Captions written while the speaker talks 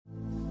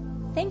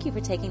Thank you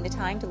for taking the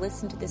time to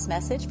listen to this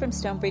message from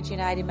Stonebridge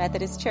United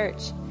Methodist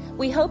Church.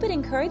 We hope it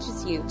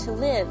encourages you to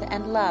live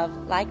and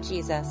love like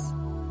Jesus.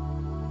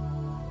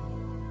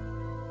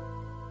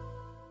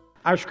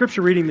 Our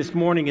scripture reading this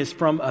morning is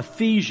from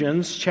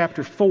Ephesians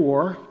chapter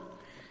 4,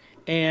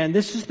 and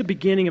this is the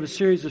beginning of a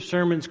series of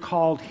sermons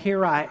called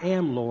Here I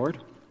Am, Lord.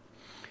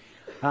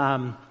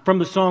 From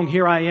the song,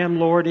 Here I Am,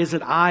 Lord, Is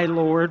It I,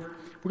 Lord?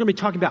 We're going to be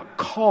talking about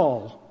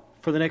call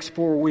for the next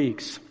 4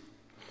 weeks.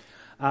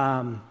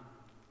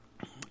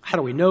 How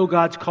do we know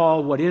God's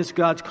call? What is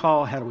God's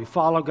call? How do we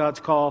follow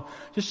God's call?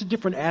 Just the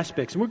different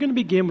aspects. And we're going to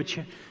begin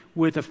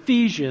with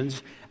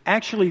Ephesians.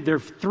 Actually, there are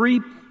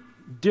 3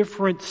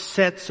 different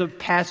sets of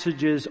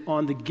passages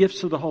on the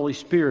gifts of the Holy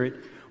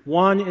Spirit.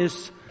 One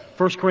is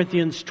 1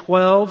 Corinthians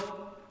 12,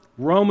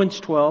 Romans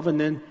 12, and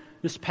then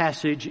this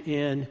passage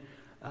in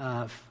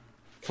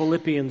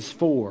Philippians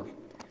 4.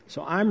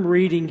 So I'm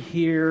reading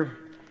here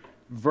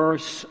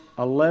verse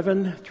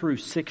 11 through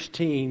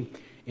 16,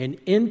 and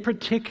in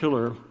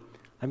particular,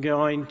 I'm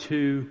going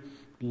to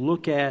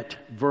look at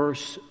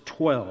verse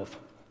 12.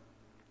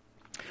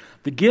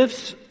 The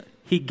gifts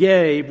he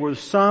gave were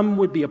some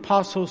would be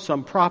apostles,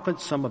 some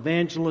prophets, some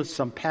evangelists,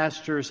 some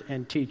pastors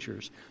and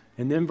teachers.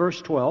 And then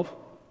verse 12,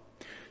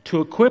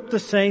 to equip the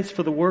saints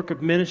for the work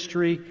of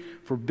ministry,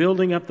 for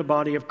building up the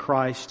body of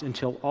Christ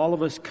until all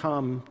of us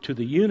come to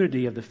the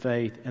unity of the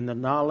faith and the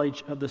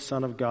knowledge of the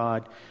Son of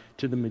God,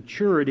 to the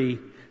maturity,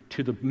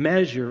 to the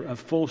measure of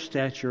full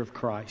stature of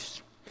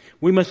Christ.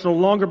 We must no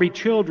longer be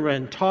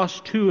children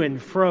tossed to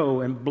and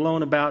fro and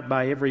blown about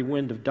by every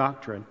wind of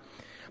doctrine,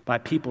 by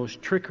people's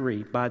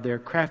trickery, by their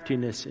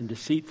craftiness and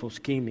deceitful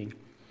scheming.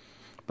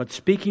 But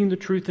speaking the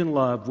truth in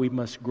love, we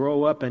must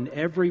grow up in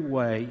every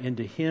way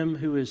into Him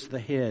who is the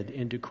head,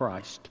 into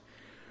Christ,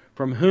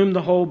 from whom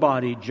the whole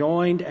body,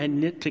 joined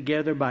and knit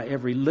together by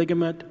every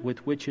ligament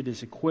with which it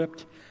is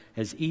equipped,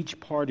 as each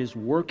part is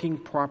working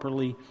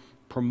properly,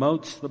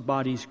 promotes the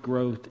body's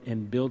growth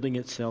and building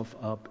itself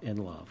up in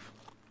love.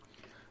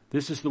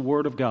 This is the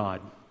Word of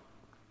God.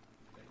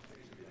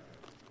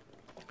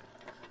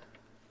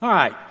 All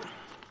right.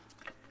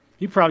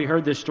 You've probably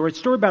heard this story. It's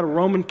a story about a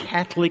Roman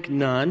Catholic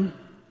nun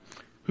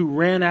who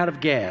ran out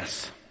of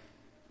gas.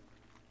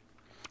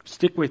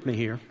 Stick with me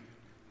here.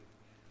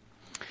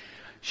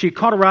 She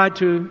caught a ride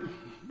to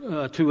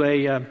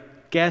a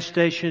gas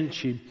station.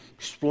 She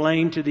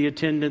explained to the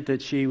attendant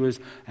that she was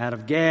out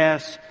of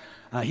gas.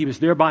 He was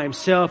there by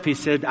himself. He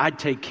said, I'd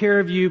take care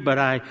of you, but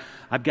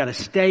I've got to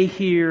stay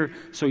here.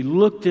 So he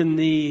looked in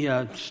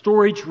the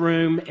storage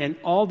room, and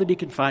all that he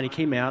could find, he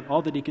came out,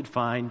 all that he could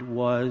find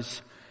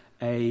was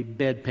a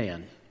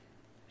bedpan.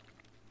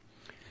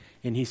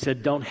 And he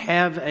said, don't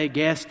have a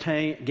gas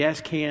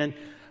can,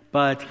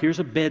 but here's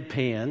a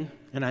bedpan.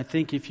 And I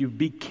think if you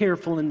be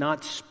careful and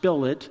not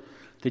spill it,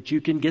 that you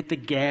can get the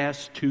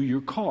gas to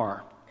your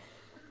car.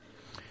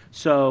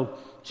 So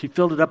she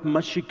filled it up as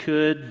much as she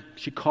could.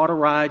 She caught a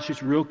ride. She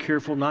was real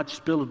careful not to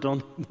spill it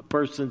on the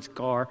person's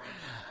car.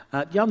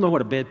 Y'all know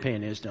what a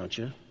bedpan is, don't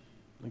you?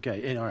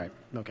 Okay, all right,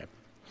 okay.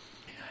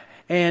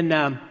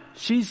 And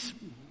she's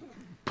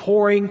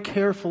pouring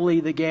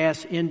carefully the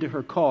gas into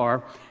her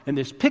car, and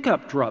this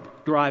pickup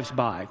truck drives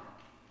by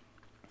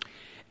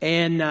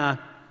and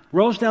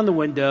rolls down the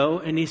window,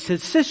 and he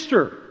says,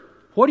 Sister,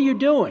 what are you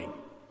doing?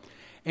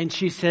 And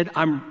she said,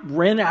 I'm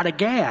ran out of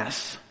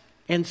gas,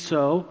 and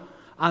so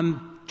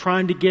I'm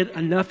trying to get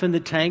enough in the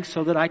tank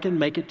so that I can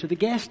make it to the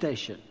gas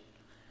station.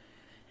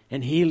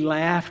 And he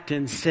laughed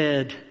and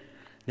said,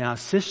 now,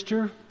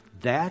 sister,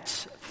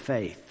 that's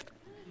faith.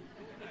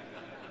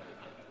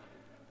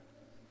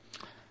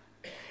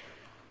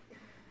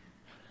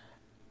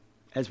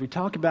 As we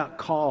talk about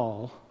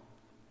call,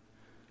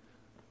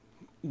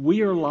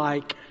 we are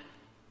like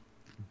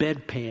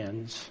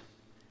bedpans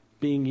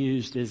being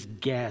used as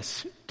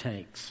gas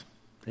tanks,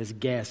 as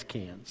gas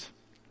cans.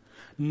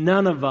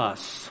 None of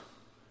us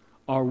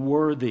are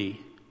worthy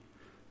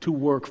to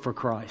work for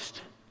Christ.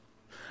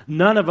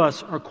 None of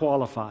us are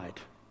qualified.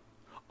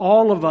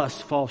 All of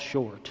us fall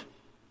short.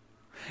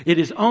 It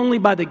is only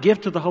by the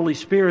gift of the Holy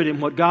Spirit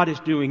and what God is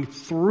doing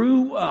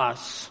through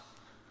us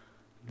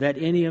that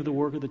any of the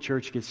work of the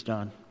church gets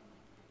done.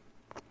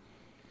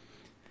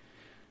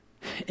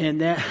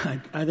 And that,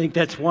 I think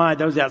that's why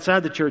those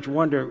outside the church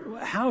wonder,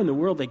 how in the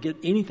world they get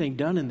anything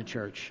done in the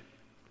church?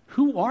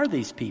 Who are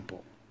these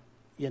people?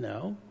 You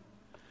know?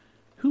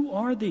 Who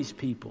are these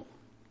people?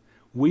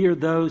 We are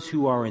those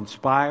who are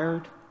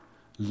inspired,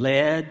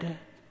 led,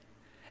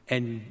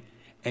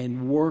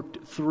 and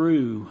worked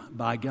through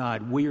by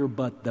God. We are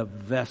but the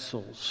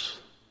vessels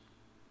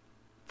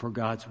for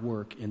God's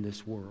work in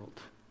this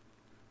world.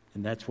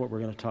 And that's what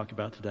we're going to talk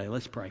about today.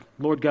 Let's pray.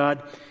 Lord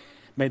God,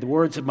 may the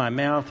words of my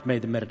mouth, may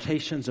the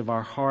meditations of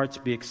our hearts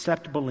be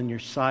acceptable in your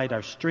sight,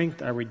 our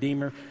strength, our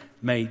Redeemer.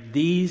 May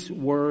these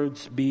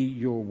words be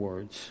your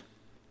words.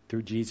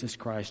 Through Jesus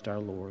Christ our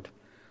Lord.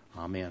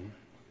 Amen.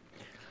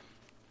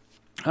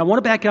 I want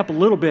to back up a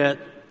little bit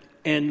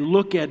and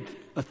look at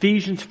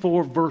Ephesians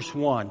 4 verse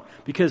 1.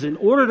 Because in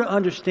order to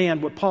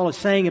understand what Paul is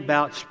saying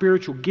about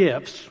spiritual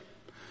gifts,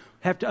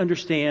 have to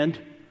understand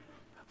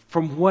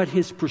from what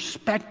his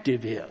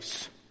perspective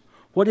is,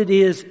 what it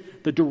is,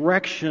 the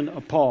direction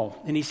of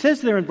Paul. And he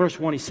says there in verse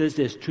 1, he says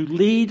this, to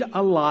lead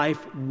a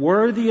life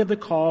worthy of the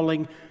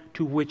calling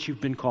to which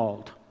you've been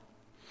called.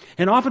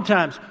 And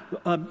oftentimes,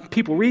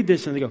 people read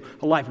this and they go,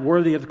 a life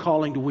worthy of the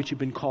calling to which you've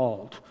been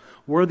called.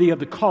 Worthy of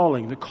the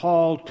calling, the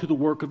call to the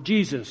work of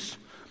Jesus,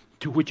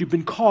 to which you've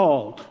been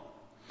called.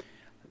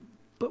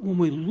 But when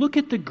we look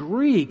at the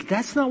Greek,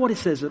 that's not what it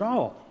says at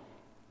all.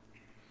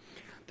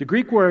 The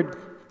Greek word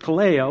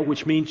kaleo,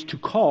 which means to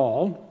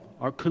call,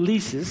 or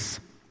kalesis,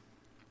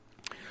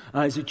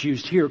 as it's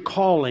used here,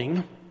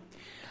 calling,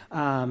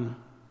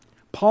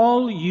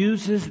 Paul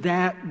uses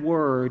that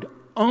word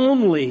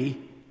only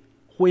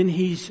when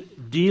he's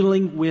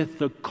dealing with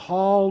the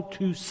call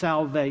to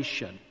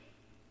salvation.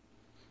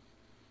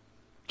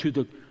 To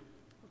the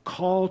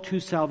call to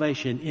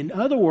salvation. In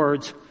other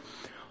words,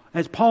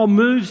 as Paul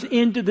moves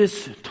into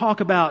this talk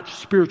about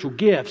spiritual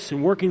gifts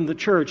and working in the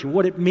church and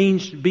what it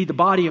means to be the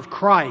body of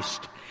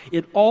Christ,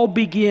 it all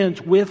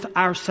begins with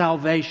our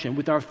salvation,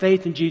 with our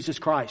faith in Jesus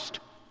Christ.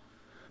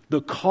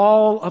 The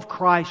call of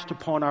Christ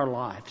upon our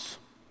lives.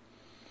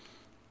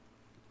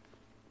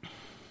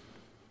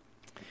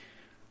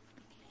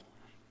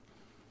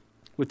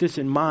 With this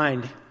in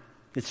mind,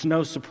 it's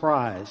no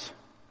surprise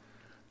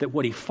that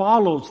what he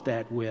follows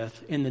that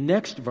with in the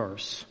next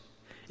verse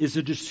is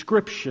a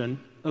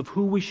description of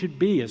who we should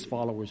be as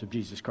followers of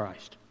Jesus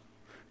Christ.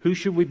 Who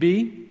should we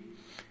be?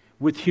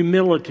 With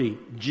humility,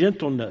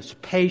 gentleness,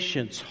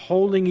 patience,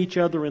 holding each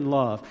other in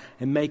love,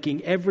 and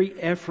making every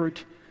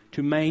effort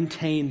to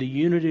maintain the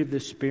unity of the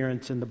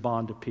Spirit and the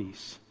bond of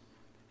peace.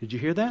 Did you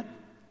hear that?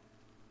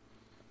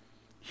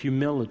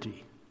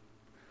 Humility,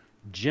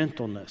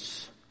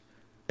 gentleness,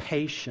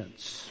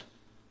 patience,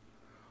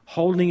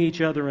 holding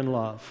each other in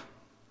love,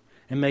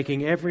 and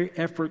making every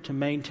effort to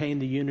maintain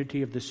the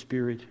unity of the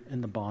Spirit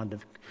and the bond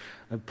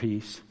of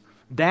peace.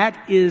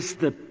 That is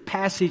the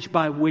passage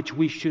by which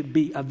we should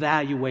be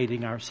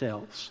evaluating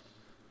ourselves.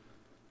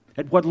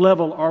 At what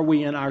level are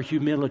we in our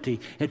humility?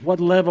 At what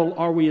level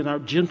are we in our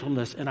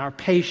gentleness and our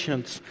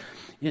patience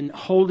in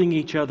holding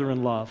each other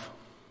in love?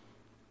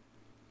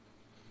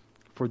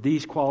 For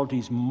these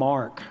qualities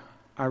mark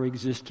our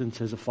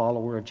existence as a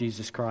follower of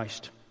Jesus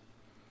Christ.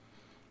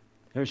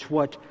 There's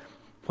what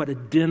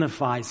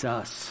identifies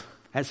us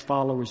as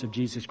followers of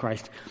Jesus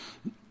Christ.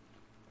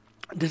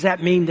 Does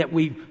that mean that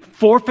we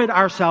forfeit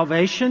our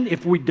salvation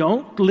if we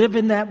don't live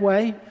in that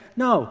way?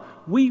 No,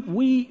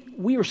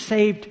 we are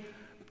saved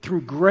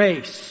through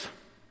grace.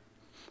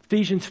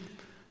 Ephesians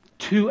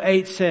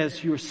 2:8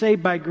 says, you are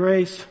saved by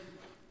grace.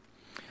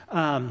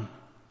 For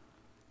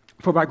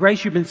by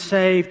grace you've been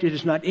saved. It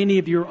is not any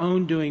of your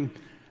own doing,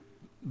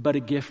 but a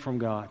gift from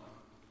God.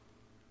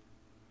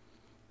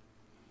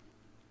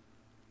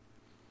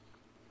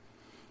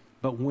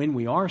 But when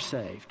we are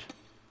saved,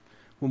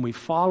 when we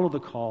follow the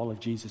call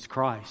of Jesus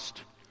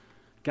Christ,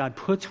 God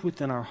puts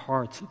within our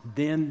hearts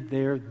then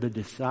there the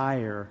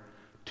desire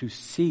to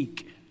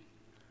seek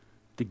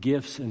the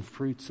gifts and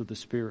fruits of the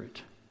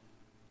Spirit,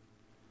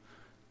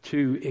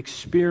 to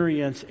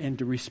experience and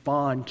to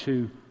respond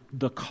to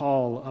the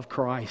call of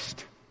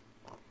Christ.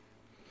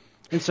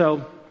 And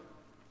so,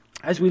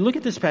 as we look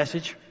at this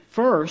passage,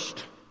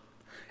 first,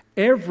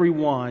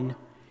 everyone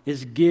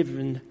is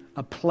given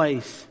a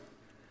place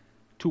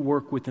to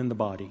work within the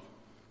body.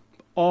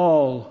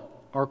 All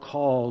are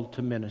called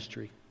to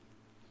ministry.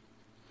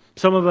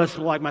 Some of us,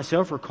 like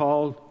myself, are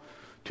called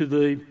to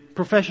the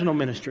professional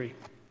ministry,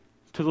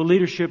 to the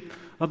leadership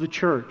of the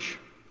church,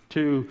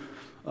 to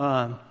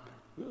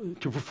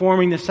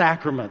performing the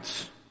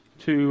sacraments,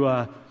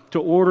 to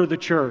order the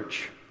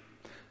church.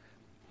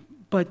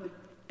 But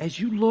as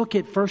you look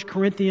at 1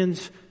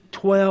 Corinthians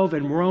 12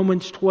 and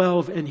Romans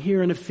 12 and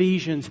here in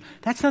Ephesians,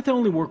 that's not the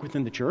only work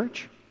within the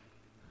church.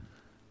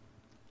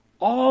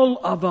 All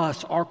of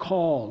us are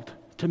called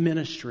to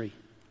ministry.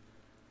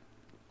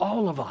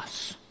 All of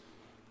us.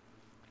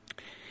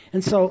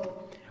 And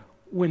so,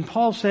 when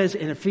Paul says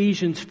in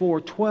Ephesians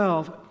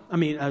 4:12,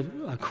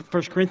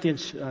 1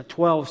 Corinthians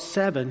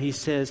 12:7, he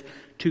says,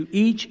 to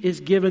each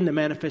is given the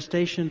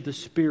manifestation of the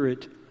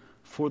Spirit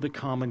for the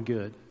common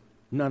good.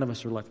 None of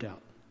us are left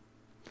out.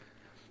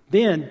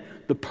 Then,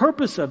 the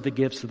purpose of the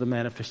gifts of the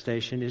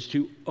manifestation is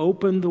to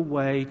open the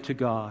way to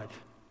God.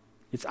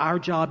 It's our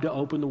job to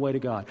open the way to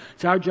God.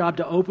 It's our job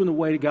to open the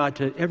way to God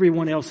to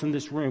everyone else in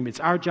this room. It's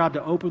our job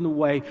to open the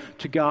way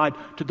to God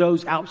to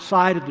those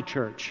outside of the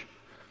church.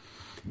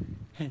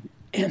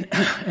 And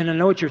I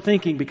know what you're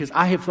thinking because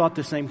I have thought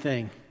the same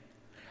thing.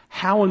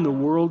 How in the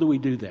world do we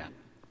do that?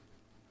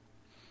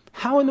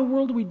 How in the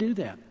world do we do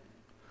that?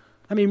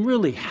 I mean,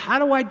 really, how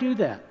do I do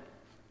that?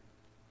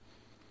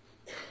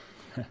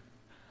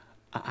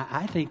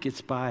 I think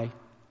it's by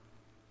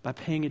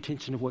paying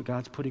attention to what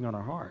God's putting on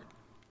our heart.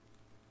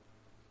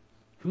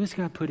 Who is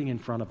God putting in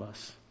front of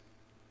us?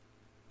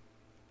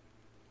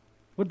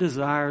 What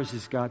desires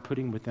is God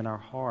putting within our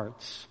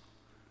hearts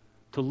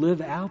to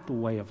live out the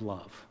way of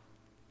love?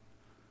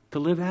 To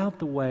live out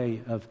the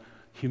way of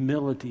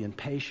humility and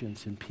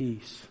patience and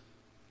peace?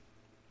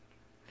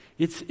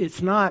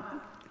 It's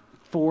not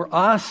for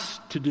us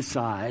to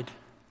decide.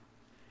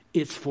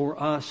 It's for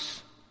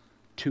us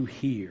to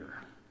hear.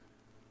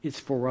 It's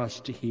for us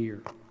to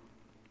hear.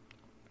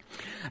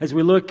 As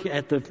we look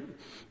at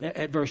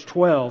verse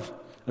 12,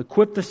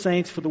 equip the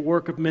saints for the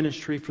work of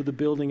ministry, for the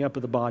building up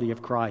of the body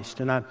of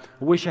Christ. And I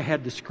wish I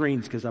had the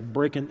screens because I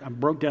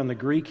broke down the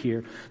Greek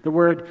here. The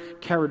word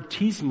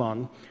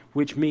charismon,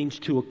 which means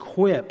to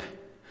equip,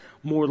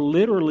 more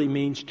literally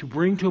means to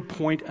bring to a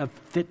point of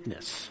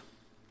fitness.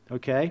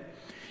 Okay?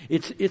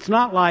 It's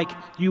not like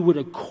you would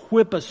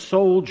equip a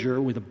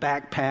soldier with a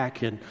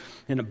backpack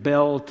and a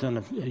belt and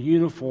a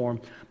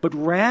uniform, but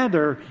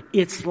rather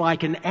it's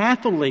like an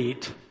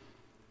athlete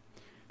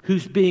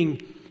who's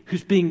being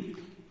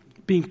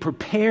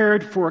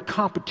prepared for a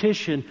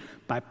competition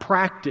by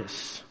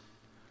practice,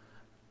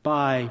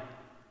 by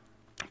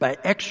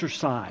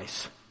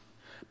exercise,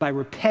 by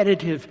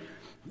repetitive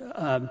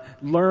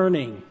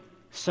learning,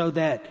 so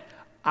that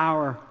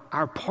our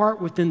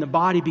part within the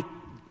body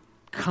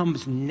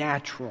becomes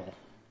natural.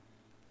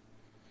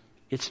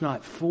 It's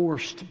not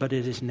forced, but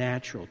it is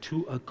natural.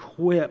 To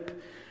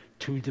equip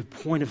to the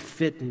point of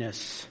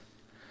fitness.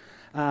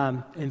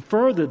 And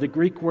further, the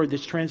Greek word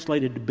that's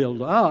translated to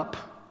build up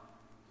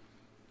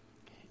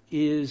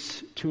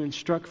is to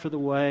instruct for the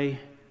way,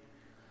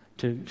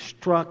 to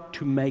instruct,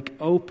 to make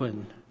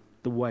open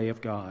the way of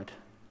God.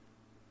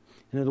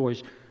 In other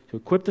words, to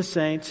equip the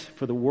saints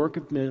for the work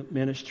of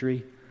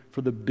ministry,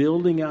 for the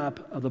building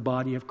up of the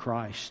body of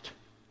Christ.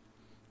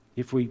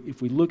 If we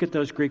look at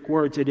those Greek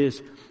words, it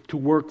is to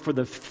work for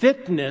the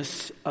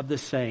fitness of the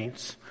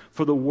saints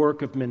for the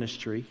work of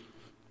ministry.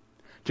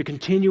 To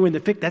continue in the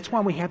that's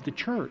why we have the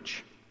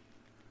church.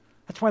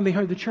 That's why we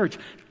have the church.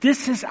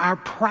 This is our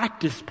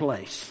practice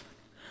place.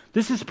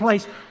 This is a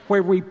place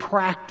where we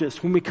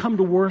practice. When we come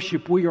to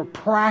worship, we are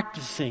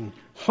practicing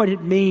what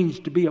it means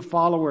to be a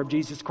follower of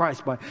Jesus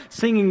Christ by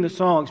singing the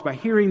songs, by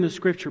hearing the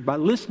scripture, by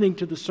listening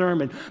to the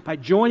sermon, by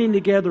joining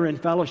together in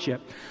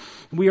fellowship.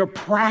 We are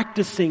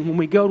practicing when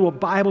we go to a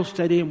Bible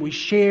study and we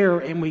share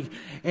and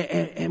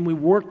we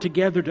work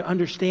together to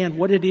understand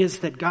what it is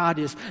that God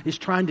is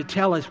trying to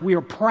tell us. We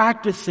are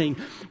practicing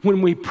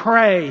when we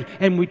pray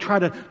and we try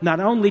to not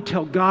only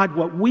tell God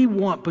what we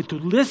want, but to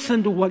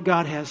listen to what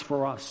God has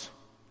for us.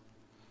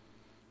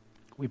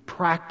 We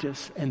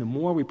practice, and the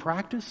more we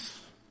practice,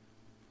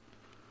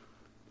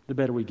 the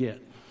better we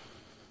get.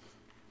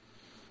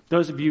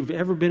 Those of you who've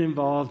ever been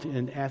involved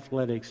in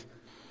athletics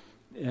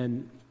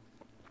and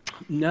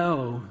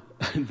know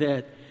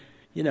that,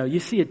 you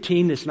see a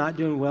team that's not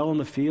doing well on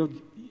the field,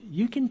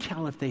 you can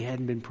tell if they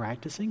hadn't been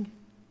practicing.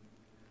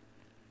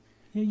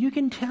 You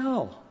can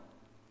tell.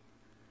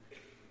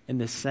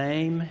 And the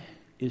same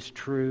is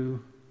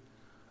true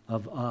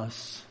of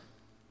us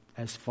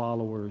as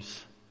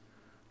followers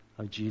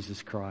of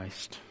Jesus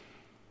Christ.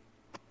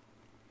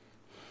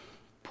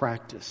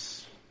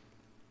 Practice.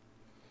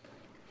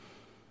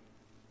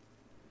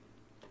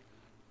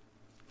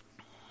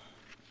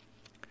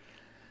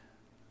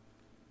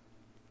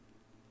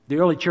 The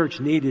early church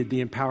needed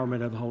the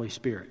empowerment of the Holy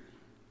Spirit.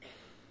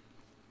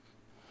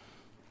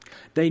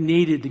 They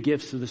needed the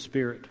gifts of the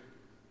Spirit.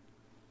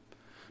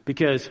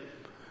 Because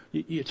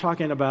you're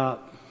talking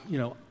about,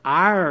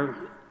 our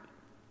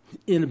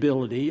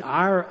inability,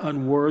 our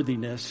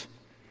unworthiness.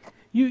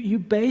 You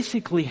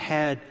basically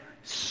had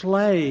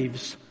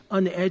slaves,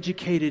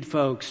 uneducated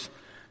folks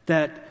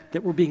that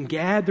were being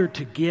gathered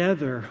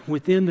together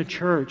within the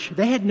church.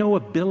 They had no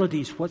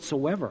abilities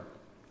whatsoever.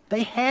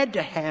 They had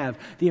to have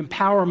the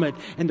empowerment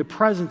and the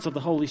presence of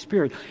the Holy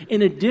Spirit.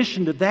 In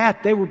addition to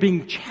that, they were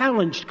being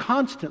challenged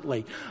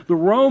constantly. The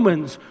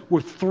Romans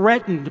were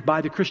threatened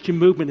by the Christian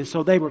movement, and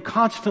so they were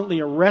constantly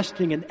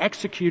arresting and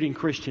executing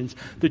Christians.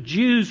 The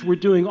Jews were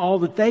doing all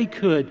that they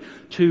could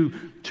to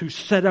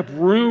set up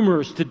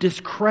rumors to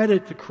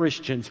discredit the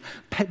Christians.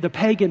 The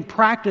pagan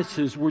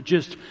practices were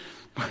just,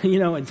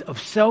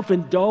 of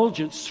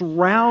self-indulgence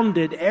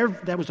surrounded.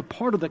 That was a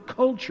part of the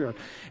culture.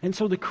 And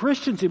so the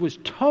Christians, it was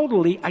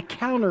totally a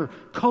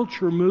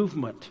counter-culture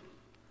movement.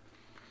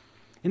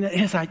 And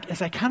as I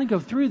kind of go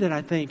through that,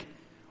 I think,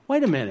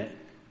 wait a minute.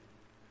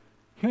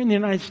 Here in the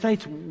United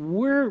States,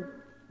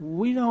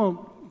 we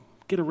don't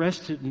get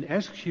arrested and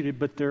executed,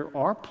 but there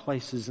are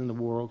places in the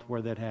world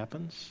where that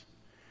happens.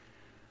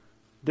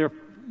 There are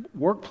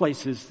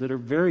workplaces that are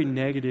very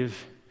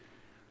negative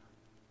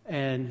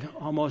and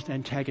almost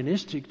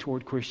antagonistic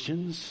toward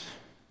Christians.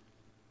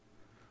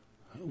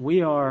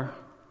 We are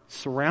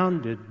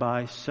surrounded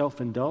by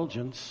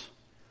self-indulgence.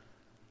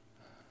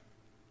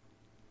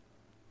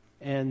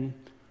 And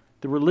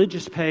the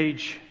religious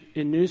page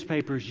in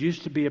newspapers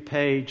used to be a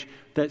page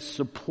that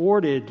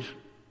supported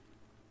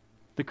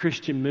the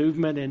Christian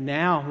movement, and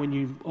now when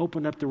you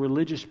open up the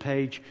religious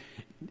page,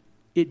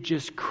 it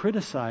just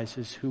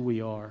criticizes who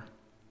we are.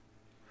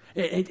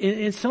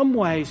 In some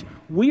ways,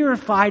 we are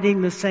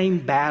fighting the same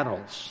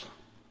battles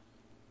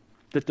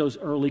that those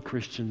early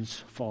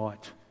Christians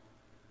fought.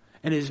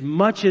 And as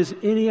much as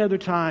any other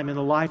time in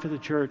the life of the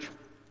church,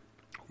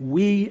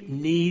 we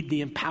need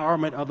the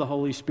empowerment of the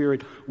Holy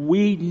Spirit.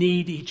 We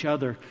need each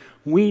other.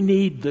 We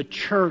need the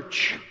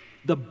church,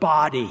 the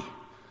body,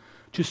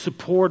 to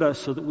support us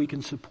so that we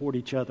can support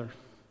each other.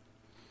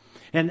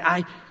 And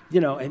I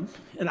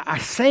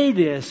say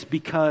this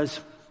because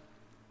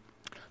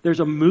there's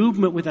a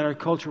movement within our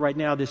culture right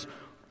now, this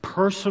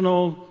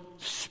personal,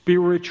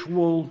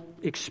 spiritual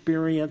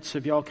experience.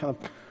 Have y'all kind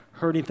of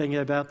heard anything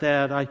about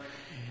that?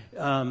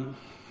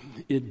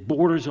 It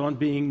borders on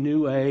being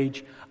New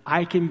Age.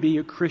 I can be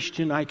a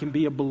Christian, I can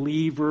be a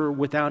believer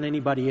without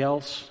anybody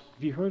else.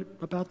 Have you heard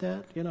about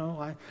that?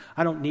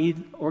 I don't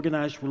need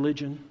organized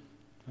religion,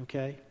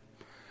 okay?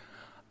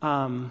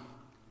 I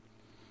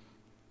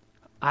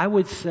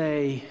would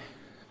say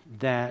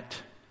that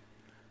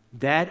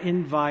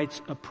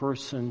invites a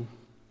person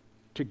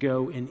to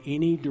go in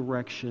any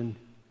direction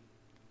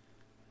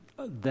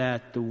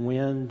that the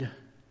wind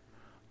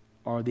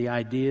or the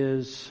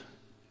ideas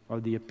or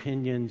the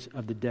opinions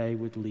of the day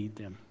would lead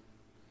them.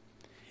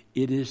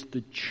 It is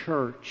the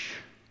church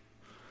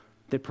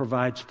that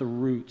provides the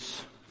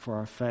roots for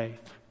our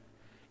faith.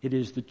 It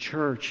is the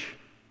church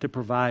that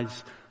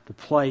provides the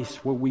place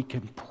where we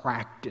can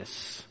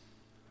practice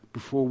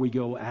before we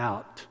go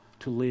out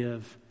to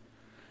live.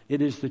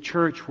 It is the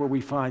church where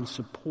we find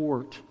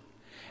support.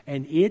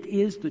 And it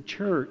is the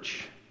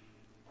church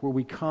where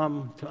we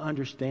come to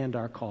understand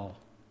our call.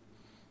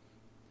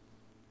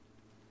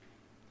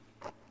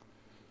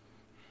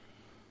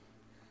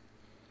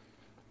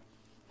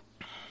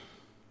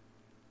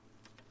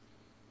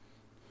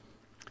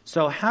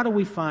 So how do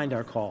we find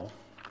our call?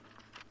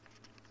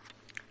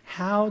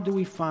 How do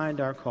we find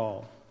our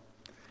call?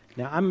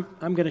 Now,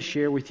 I'm going to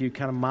share with you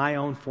kind of my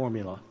own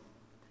formula.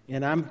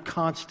 And I'm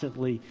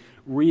constantly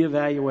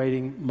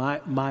reevaluating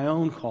my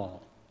own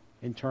call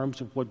in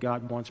terms of what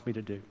God wants me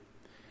to do.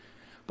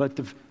 But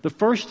the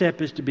first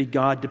step is to be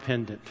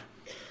God-dependent.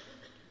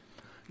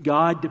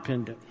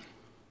 God-dependent.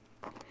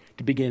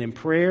 To begin in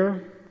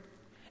prayer.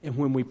 And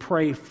when we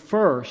pray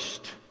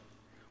first,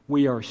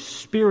 we are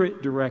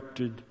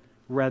Spirit-directed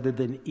rather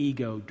than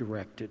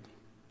ego-directed.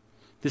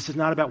 This is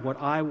not about what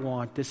I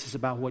want. This is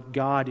about what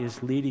God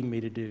is leading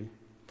me to do.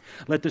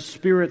 Let the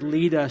Spirit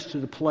lead us to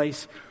the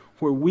place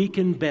where we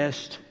can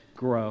best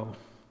grow.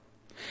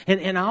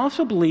 And I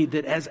also believe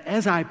that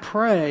as I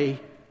pray,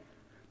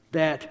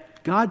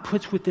 that God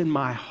puts within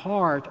my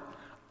heart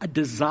a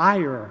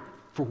desire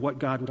for what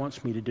God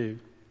wants me to do.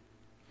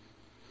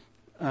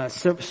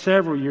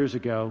 Several years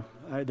ago,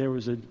 there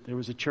was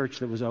a church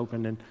that was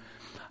opened, and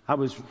I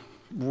was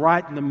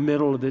right in the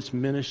middle of this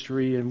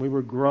ministry, and we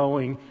were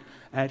growing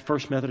at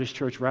First Methodist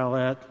Church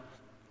Rowlett,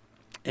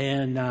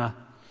 and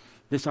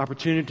this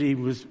opportunity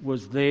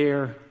was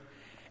there,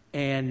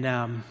 and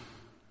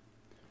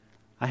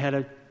I had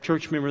a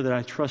church member that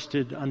I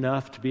trusted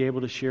enough to be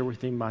able to share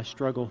with him my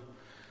struggle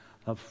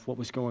of what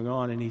was going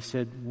on, and he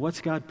said,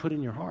 "What's God put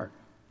in your heart?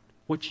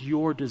 What's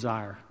your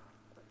desire?"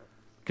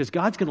 Because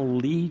God's going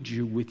to lead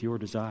you with your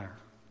desire.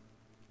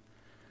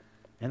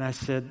 And I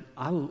said,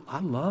 I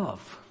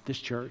love this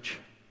church.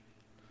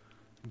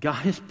 God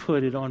has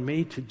put it on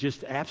me to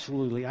just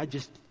absolutely, I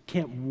just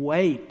can't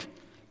wait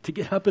to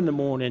get up in the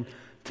morning,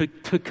 to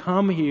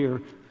come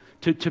here,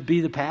 to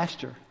be the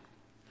pastor.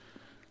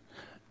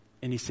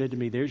 And he said to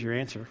me, "There's your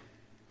answer."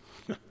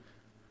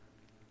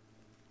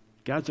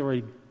 God's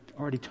already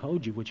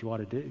told you what you ought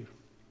to do.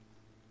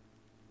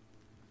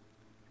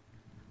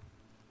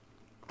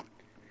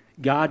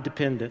 God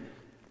dependent.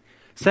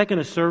 Second,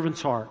 a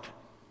servant's heart.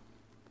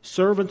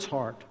 Servant's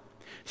heart.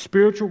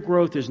 Spiritual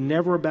growth is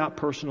never about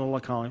personal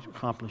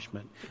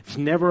accomplishment. It's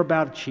never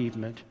about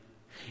achievement.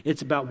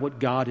 It's about what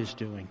God is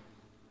doing.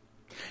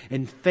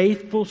 And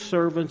faithful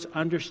servants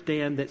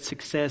understand that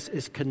success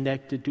is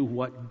connected to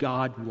what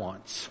God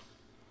wants,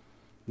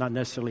 not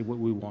necessarily what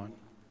we want.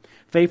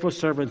 Faithful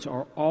servants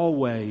are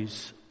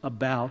always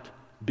about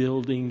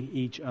building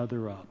each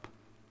other up.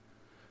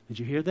 Did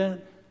you hear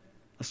that?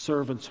 A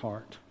servant's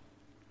heart.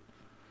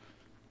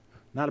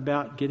 Not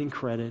about getting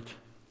credit,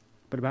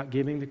 but about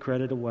giving the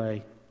credit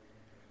away.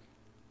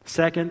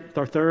 Second,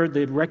 or third,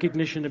 the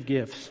recognition of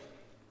gifts.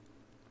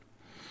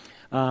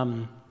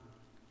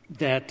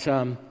 That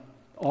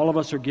all of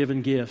us are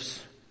given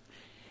gifts.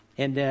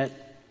 And that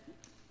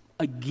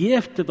a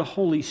gift of the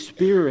Holy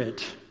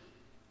Spirit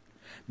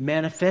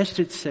manifests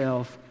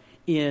itself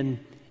in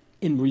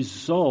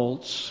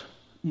results,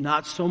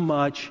 not so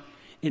much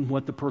in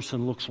what the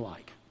person looks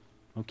like.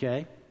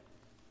 Okay?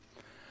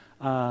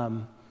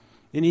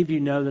 Any of you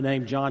know the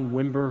name John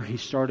Wimber? He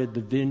started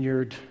the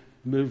Vineyard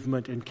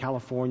movement in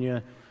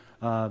California,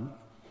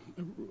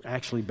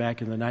 actually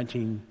back in the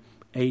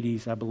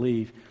 1980s, I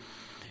believe.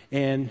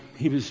 And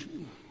he was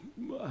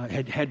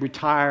had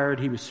retired.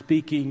 He was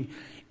speaking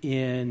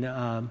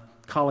in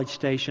College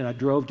Station. I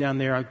drove down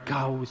there. I'd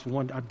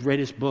read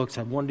his books.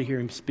 I wanted to hear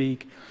him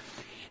speak.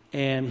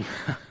 And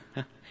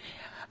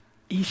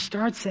he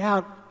starts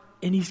out,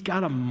 and he's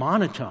got a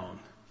monotone.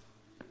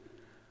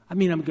 I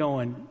mean, I'm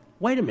going,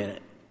 wait a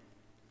minute.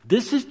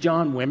 This is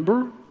John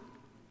Wimber?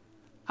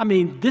 I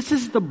mean, this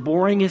is the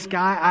boringest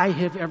guy I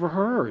have ever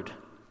heard.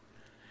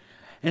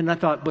 And I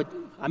thought, but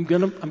I'm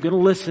gonna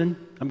listen.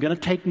 I'm gonna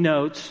take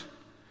notes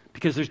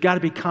because there's got to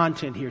be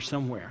content here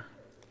somewhere.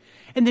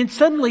 And then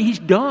suddenly he's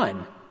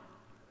done.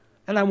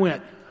 And I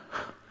went,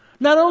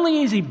 not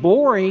only is he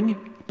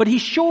boring, but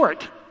he's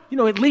short.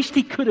 At least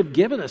he could have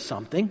given us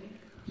something.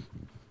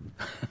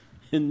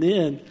 And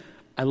then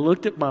I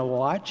looked at my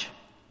watch.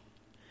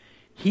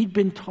 He'd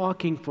been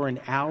talking for an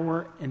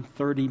hour and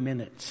 30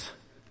 minutes.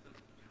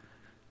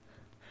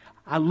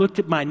 I looked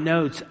at my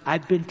notes.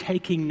 I'd been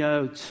taking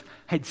notes,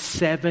 had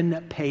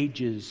 7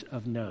 pages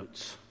of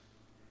notes.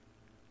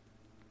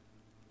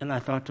 And I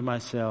thought to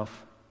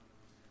myself,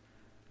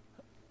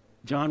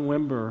 John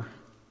Wimber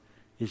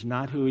is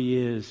not who he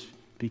is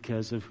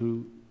because of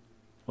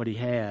what he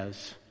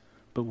has,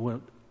 but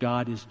what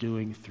God is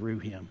doing through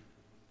him.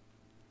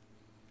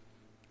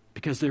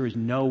 Because there is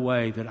no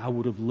way that I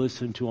would have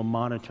listened to a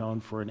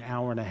monotone for an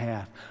hour and a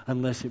half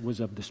unless it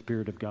was of the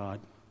Spirit of God.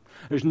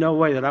 There's no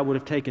way that I would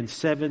have taken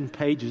 7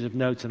 pages of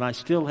notes, and I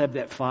still have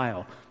that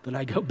file that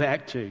I go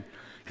back to,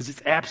 because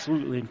it's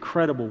absolutely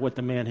incredible what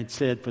the man had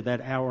said for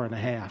that hour and a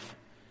half,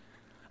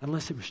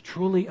 unless it was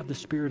truly of the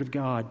Spirit of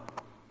God.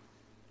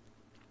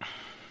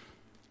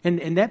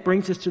 And that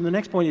brings us to the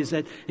next point, is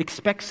that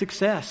expect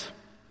success.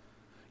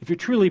 If you're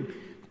truly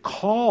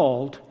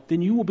called,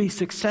 then you will be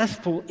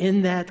successful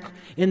in that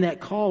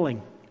calling.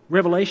 In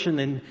Revelation,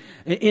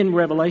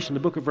 the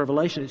book of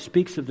Revelation, it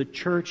speaks of the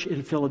church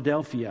in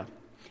Philadelphia.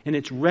 And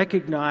it's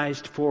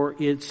recognized for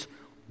its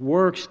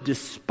works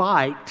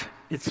despite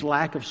its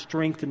lack of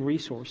strength and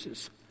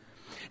resources.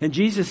 And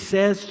Jesus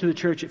says to the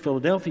church at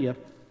Philadelphia,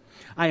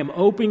 I am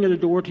opening the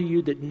door to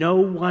you that no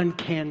one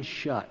can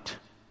shut.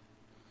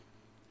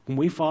 When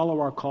we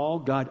follow our call,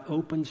 God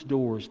opens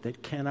doors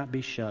that cannot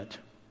be shut.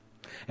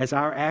 As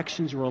our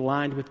actions are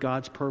aligned with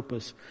God's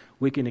purpose,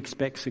 we can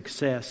expect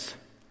success,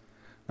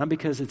 not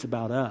because it's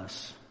about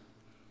us,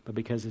 but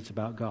because it's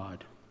about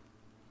God.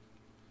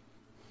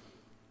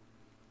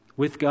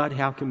 With God,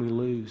 how can we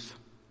lose?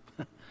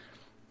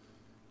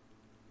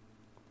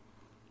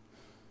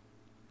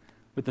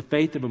 With the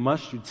faith of a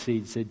mustard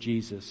seed, said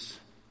Jesus,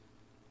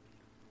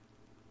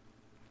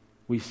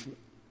 we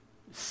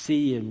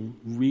see and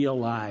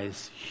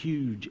realize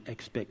huge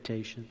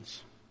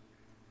expectations.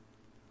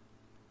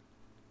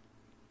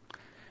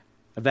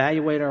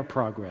 Evaluate our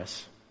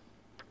progress.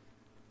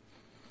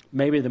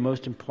 Maybe the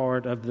most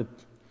important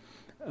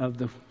of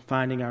the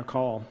finding our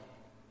call.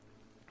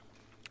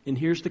 And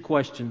here's the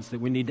questions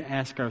that we need to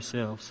ask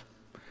ourselves,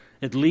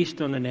 at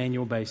least on an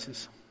annual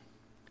basis.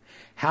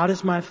 How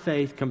does my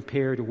faith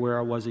compare to where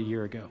I was a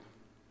year ago?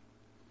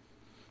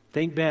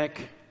 Think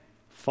back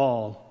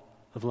fall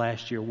of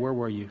last year. Where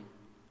were you?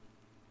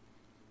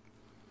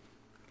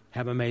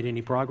 Have I made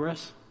any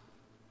progress?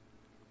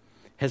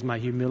 Has my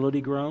humility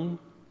grown?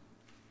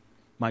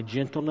 My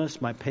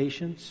gentleness, my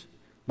patience,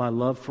 my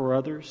love for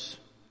others?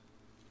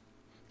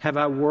 Have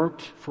I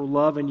worked for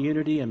love and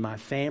unity in my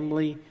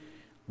family,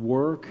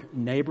 work,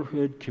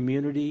 neighborhood,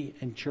 community,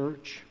 and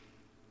church?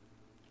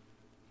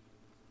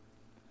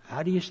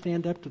 How do you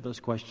stand up to those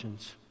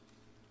questions?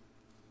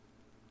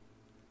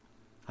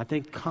 I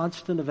think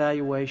constant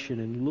evaluation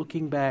and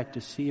looking back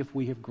to see if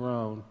we have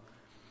grown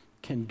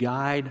can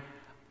guide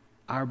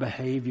our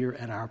behavior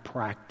and our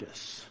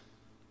practice.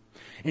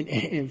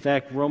 In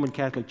fact, Roman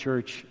Catholic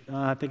Church,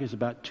 I think it was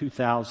about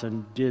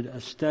 2000, did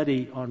a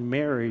study on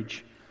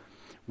marriage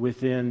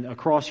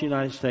across the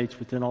United States,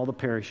 within all the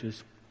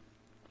parishes.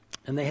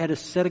 And they had a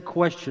set of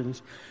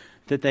questions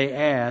that they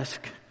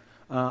asked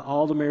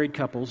all the married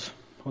couples,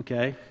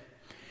 okay,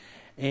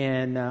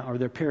 and or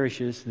their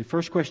parishes. The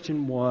first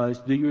question was,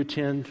 do you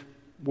attend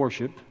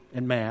worship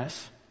and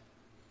Mass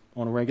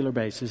on a regular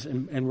basis?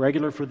 And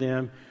regular for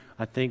them,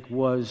 I think,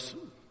 was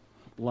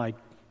like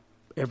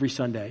every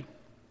Sunday.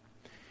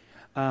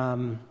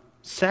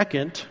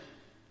 Second,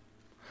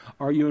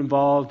 are you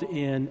involved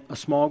in a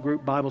small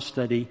group Bible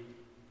study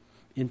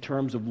in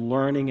terms of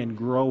learning and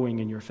growing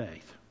in your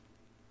faith?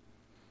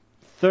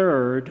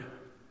 Third,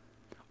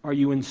 are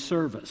you in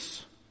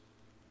service?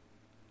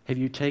 Have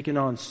you taken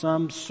on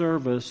some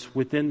service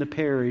within the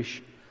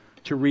parish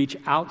to reach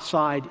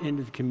outside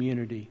into the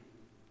community?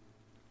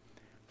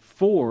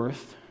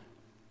 Fourth,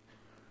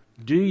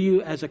 do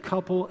you as a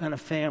couple and a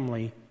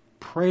family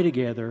pray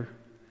together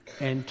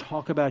and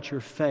talk about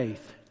your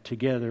faith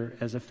together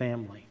as a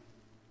family?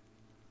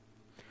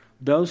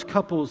 Those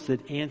couples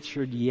that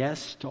answered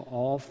yes to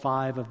all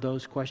 5 of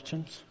those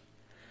questions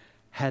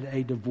had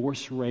a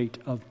divorce rate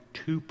of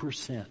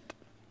 2%.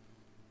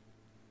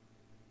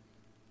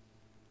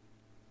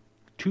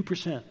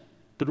 2%.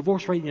 The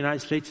divorce rate in the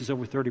United States is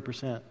over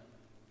 30%.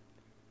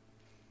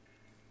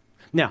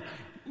 Now,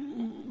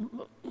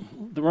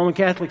 the Roman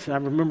Catholics, and I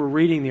remember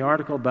reading the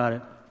article about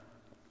it,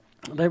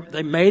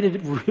 they made a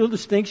real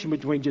distinction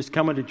between just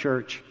coming to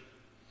church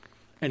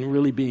and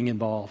really being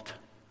involved.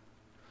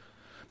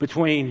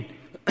 Between,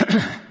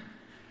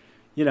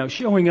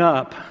 showing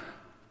up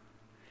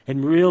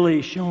and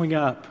really showing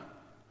up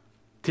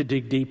to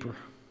dig deeper.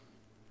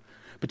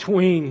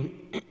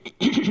 Between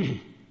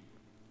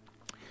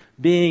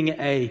being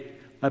a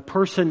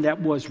person that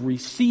was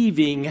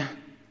receiving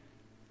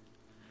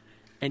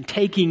and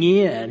taking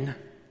in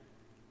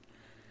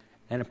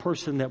and a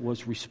person that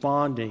was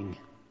responding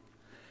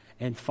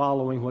and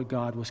following what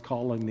God was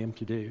calling them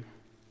to do.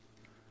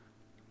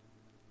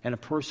 And a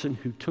person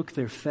who took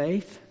their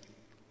faith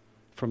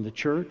from the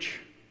church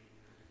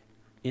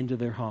into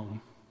their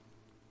home.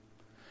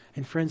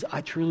 And friends,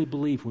 I truly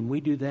believe when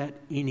we do that,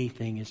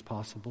 anything is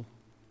possible.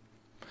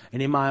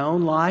 And in my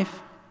own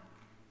life,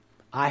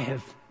 I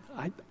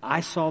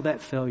saw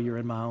that failure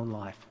in my own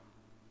life.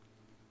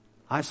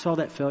 I saw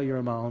that failure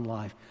in my own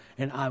life.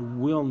 And I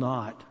will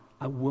not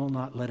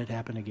let it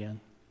happen again.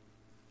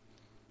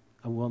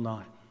 I will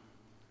not.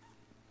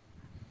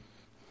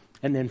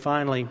 And then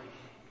finally,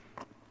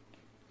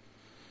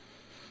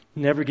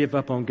 never give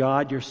up on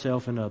God,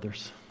 yourself, and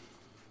others.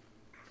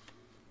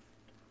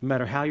 No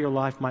matter how your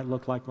life might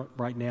look like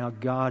right now,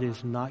 God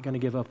is not going to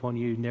give up on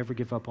you. Never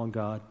give up on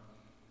God.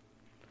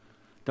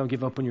 Don't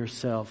give up on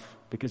yourself,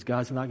 because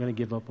God's not going to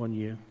give up on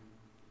you.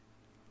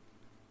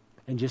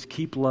 And just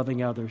keep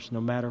loving others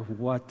no matter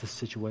what the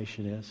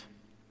situation is.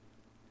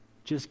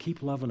 Just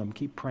keep loving them.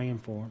 Keep praying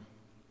for them.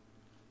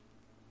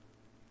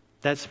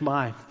 That's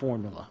my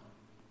formula.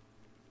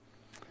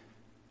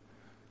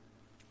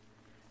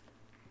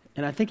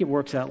 And I think it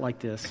works out like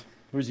this.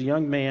 There was a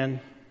young man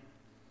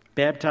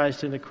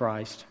baptized into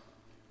Christ,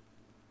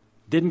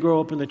 didn't grow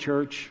up in the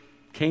church,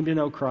 came to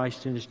know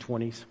Christ in his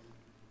 20s.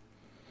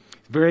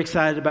 Very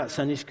excited about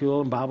Sunday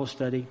school and Bible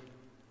study.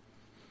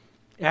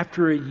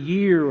 After a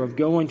year of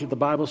going to the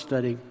Bible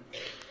study,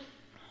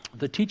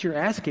 the teacher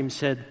asked him,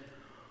 said,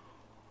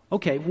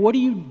 "Okay, what are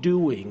you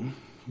doing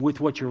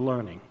with what you're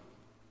learning?"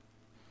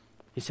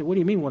 He said, "What do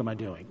you mean, what am I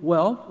doing?"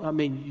 "Well, I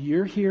mean,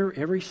 you're here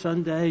every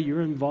Sunday.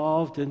 You're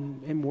involved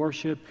in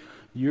worship.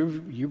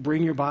 You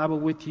bring your Bible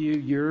with you.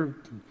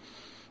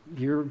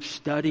 You're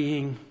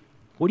studying.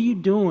 What are you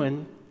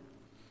doing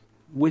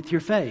with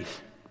your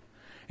faith?"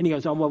 And he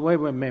goes, "Oh, well, wait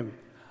a minute.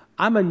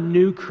 I'm a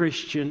new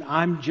Christian.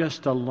 I'm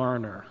just a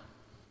learner."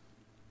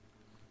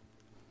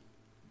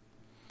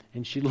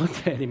 And she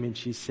looked at him and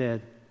she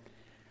said,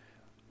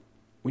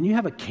 "When you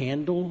have a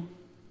candle,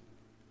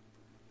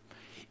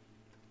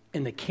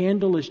 and the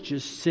candle is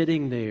just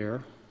sitting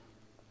there,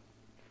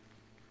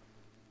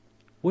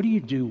 what do you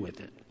do with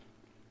it?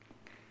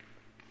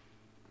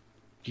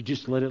 You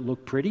just let it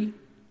look pretty?"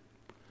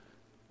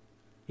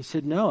 He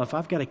said, "No, if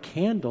I've got a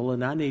candle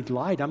and I need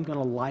light, I'm going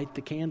to light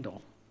the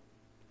candle."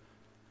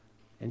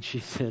 And she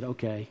said,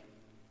 "Okay,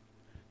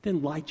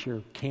 then light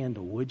your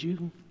candle, would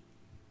you?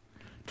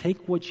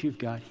 Take what you've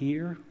got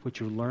here, what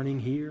you're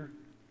learning here,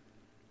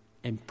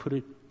 and put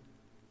it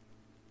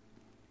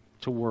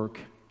to work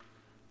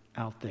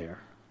out there."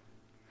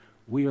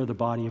 We are the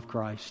body of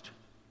Christ.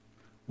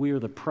 We are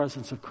the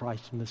presence of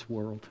Christ in this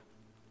world.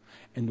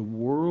 And the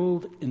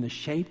world in the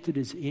shape that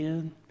is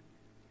in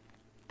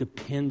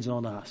depends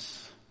on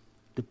us.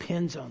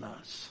 Depends on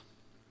us.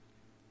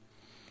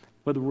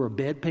 Whether we're a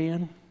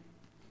bedpan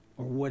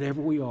or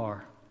whatever we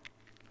are,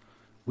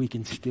 we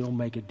can still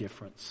make a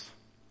difference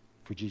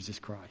for Jesus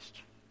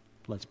Christ.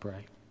 Let's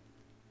pray.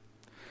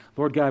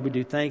 Lord God, we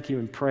do thank you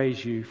and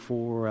praise you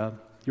for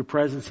your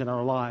presence in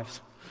our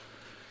lives.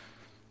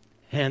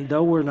 And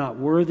though we're not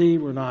worthy,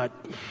 we're not,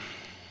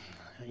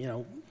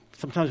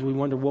 sometimes we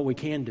wonder what we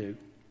can do.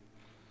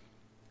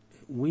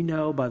 We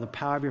know by the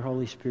power of your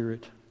Holy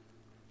Spirit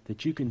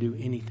that you can do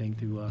anything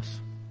through us.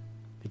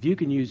 If you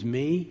can use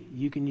me,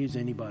 you can use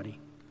anybody.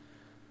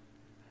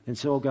 And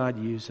so, God,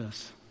 use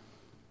us.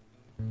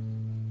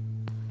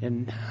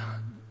 And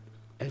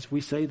as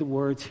we say the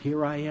words,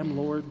 "Here I am,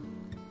 Lord,"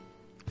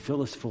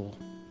 fill us full.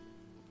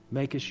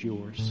 Make us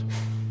yours.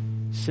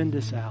 Send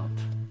us out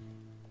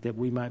that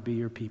we might be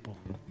your people.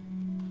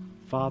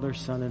 Father,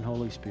 Son, and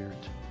Holy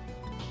Spirit.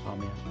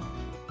 Amen.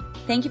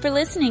 Thank you for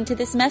listening to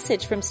this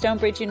message from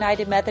Stonebridge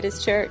United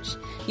Methodist Church.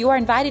 You are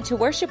invited to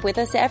worship with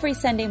us every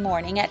Sunday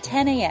morning at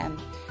 10 a.m.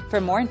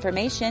 For more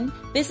information,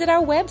 visit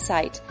our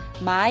website,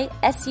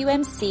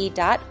 mysumc.org.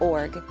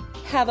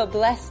 Have a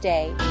blessed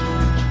day.